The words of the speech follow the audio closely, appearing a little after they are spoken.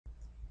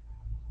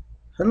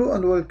Hello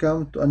and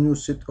welcome to a new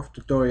set of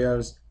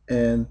tutorials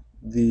in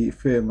the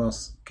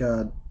famous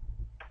CAD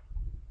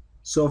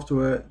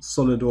software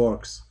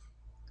SolidWorks.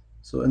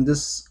 So in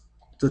this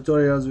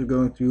tutorials we're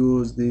going to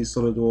use the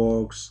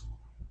SolidWorks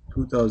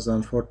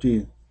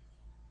 2014,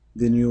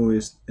 the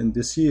newest in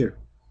this year.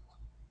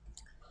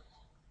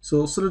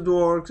 So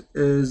SolidWorks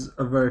is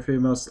a very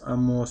famous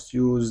and most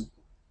used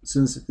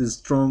since it is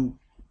strong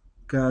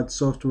CAD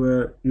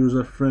software,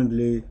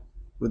 user-friendly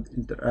with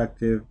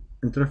interactive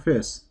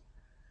interface.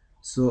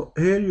 So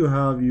here you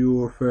have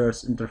your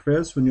first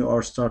interface when you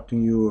are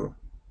starting your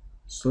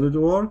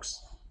SolidWorks,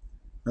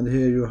 and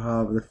here you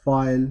have the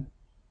file,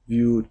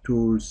 view,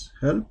 tools,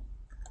 help.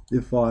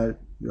 The file,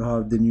 you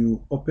have the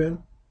new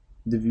open,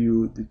 the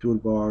view, the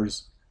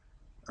toolbars,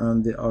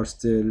 and they are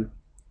still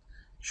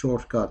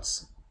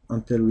shortcuts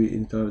until we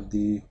enter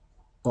the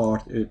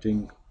part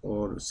editing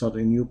or start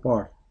a new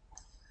part.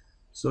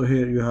 So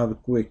here you have a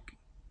quick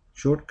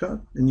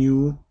shortcut,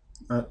 new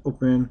and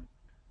open,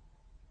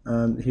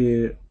 and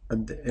here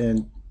at the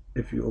end,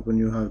 if you open,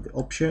 you have the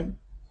option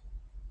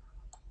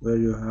where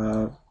you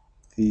have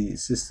the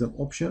system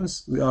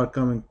options. We are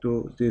coming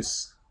to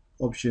this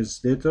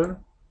options later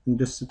in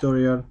this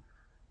tutorial,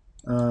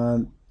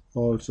 and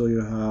also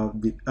you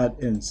have the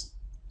add-ins.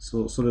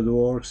 So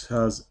SolidWorks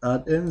has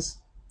add-ins,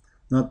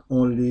 not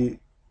only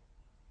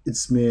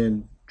its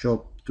main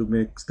job to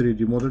make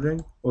 3D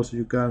modeling, also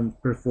you can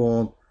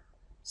perform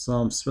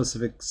some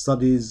specific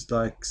studies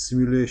like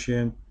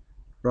simulation,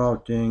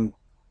 routing,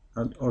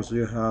 and also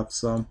you have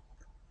some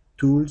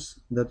tools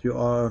that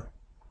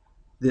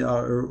they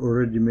are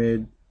already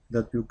made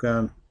that you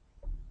can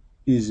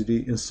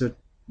easily insert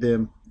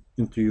them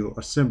into your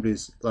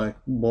assemblies like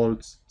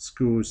bolts,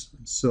 screws,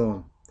 and so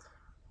on.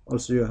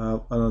 Also you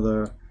have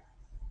another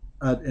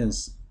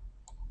add-ins.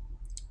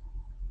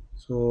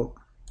 So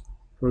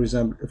for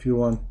example, if you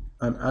want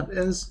an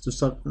add-ins, to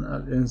start an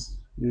add-ins,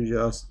 you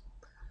just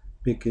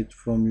pick it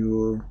from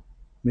your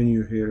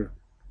menu here,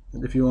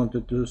 and if you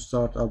wanted to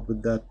start up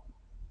with that,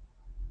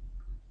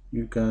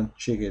 you can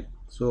check it.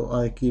 So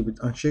I keep it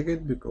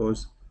unchecked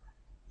because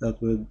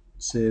that will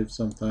save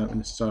some time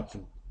in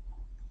starting.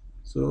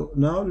 So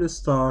now let's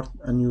start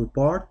a new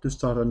part. To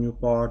start a new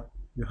part,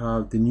 you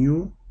have the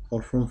new,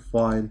 or from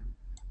file,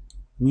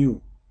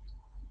 new.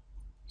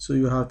 So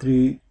you have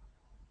three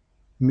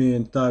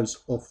main types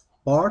of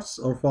parts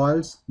or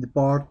files. The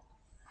part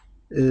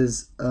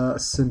is a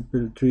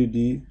simple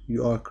 3D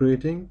you are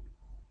creating,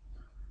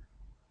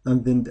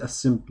 and then the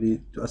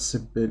assembly, to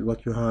assemble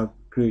what you have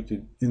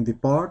created in the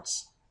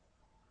parts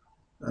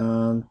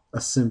and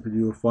assemble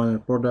your final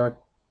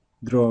product,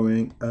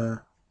 drawing a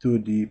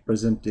 2D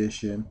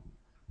presentation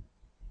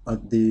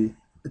it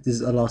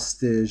is a last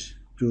stage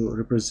to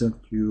represent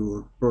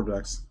your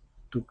products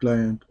to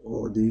client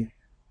or the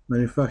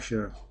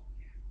manufacturer.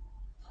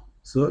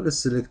 So let's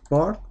select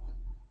part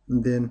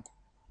and then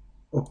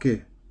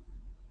OK.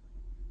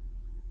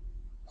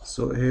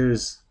 So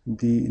here's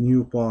the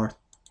new part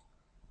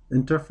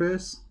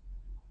interface.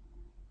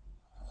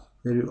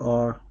 Here you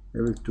are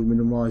able to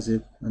minimize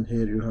it, and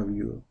here you have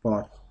your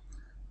part,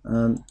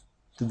 and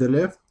to the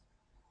left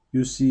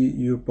you see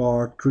your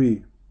part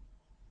 3.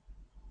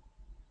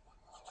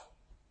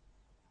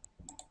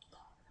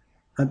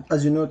 And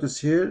as you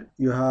notice here,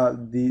 you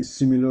have the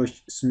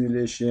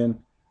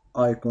simulation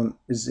icon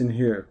is in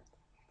here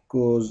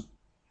because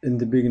in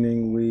the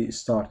beginning we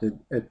started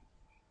it.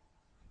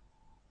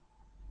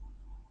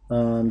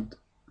 And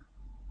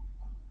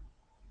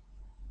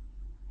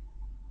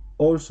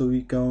also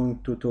we're going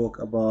to talk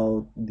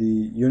about the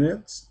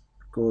units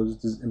because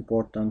it is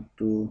important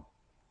to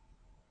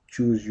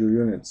choose your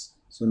units.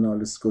 So now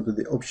let's go to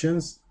the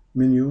options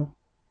menu.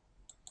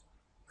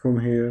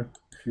 From here,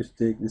 if you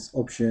take this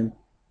option,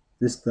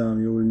 this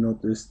time you will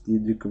notice the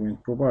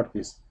document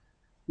properties.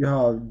 You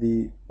have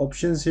the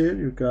options here.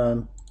 You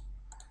can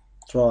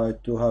try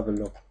to have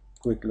a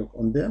quick look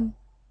on them,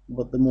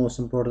 but the most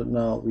important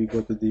now, we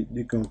go to the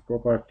document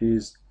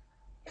properties,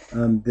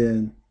 and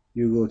then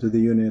you go to the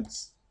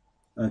units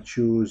and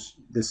choose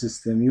the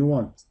system you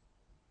want.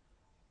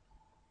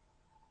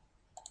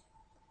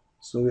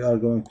 So we are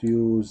going to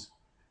use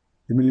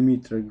the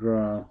millimeter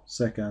gram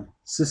second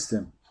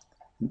system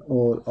in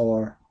all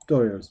our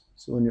tutorials.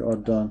 So when you are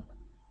done,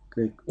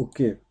 click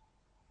OK.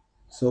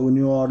 So when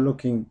you are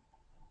looking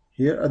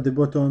here at the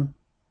bottom,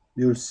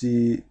 you'll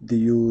see the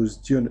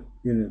used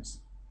units,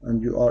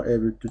 and you are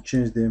able to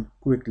change them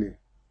quickly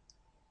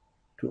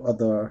to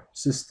other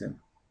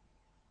system.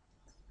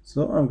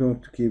 So I'm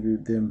going to keep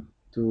them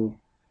to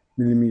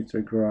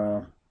millimeter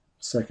gram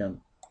second.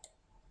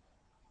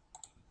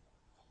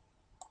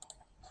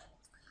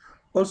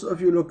 Also, if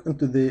you look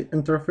into the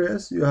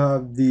interface, you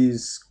have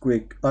these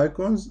quick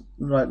icons.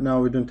 Right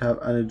now we don't have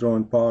any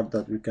drawing part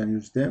that we can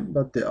use them,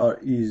 but they are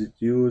easy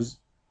to use,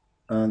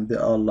 and they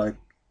are like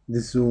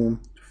the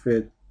zoom to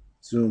fit,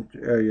 zoom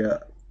to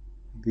area,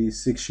 the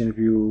section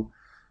view,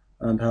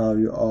 and how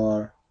you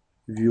are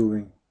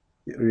viewing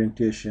the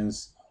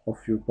orientations of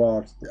your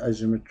parts, the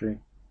isometric,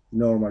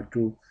 normal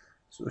too.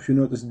 So if you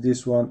notice,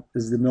 this one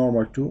is the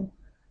normal tool,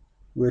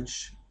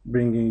 which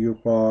bringing your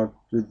part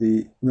to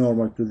the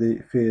normal to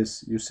the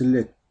face you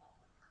select.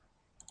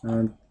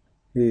 And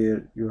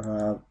here you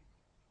have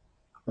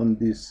on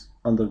this,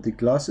 under the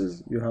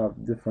classes, you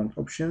have different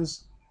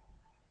options.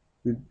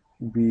 We'll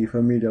be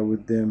familiar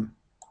with them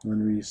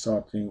when we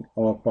starting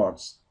our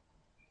parts.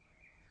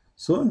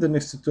 So in the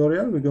next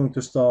tutorial we're going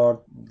to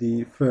start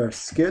the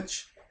first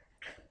sketch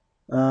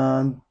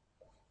and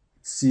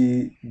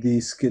see the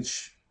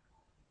sketch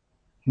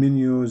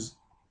menus,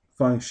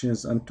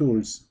 functions and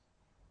tools.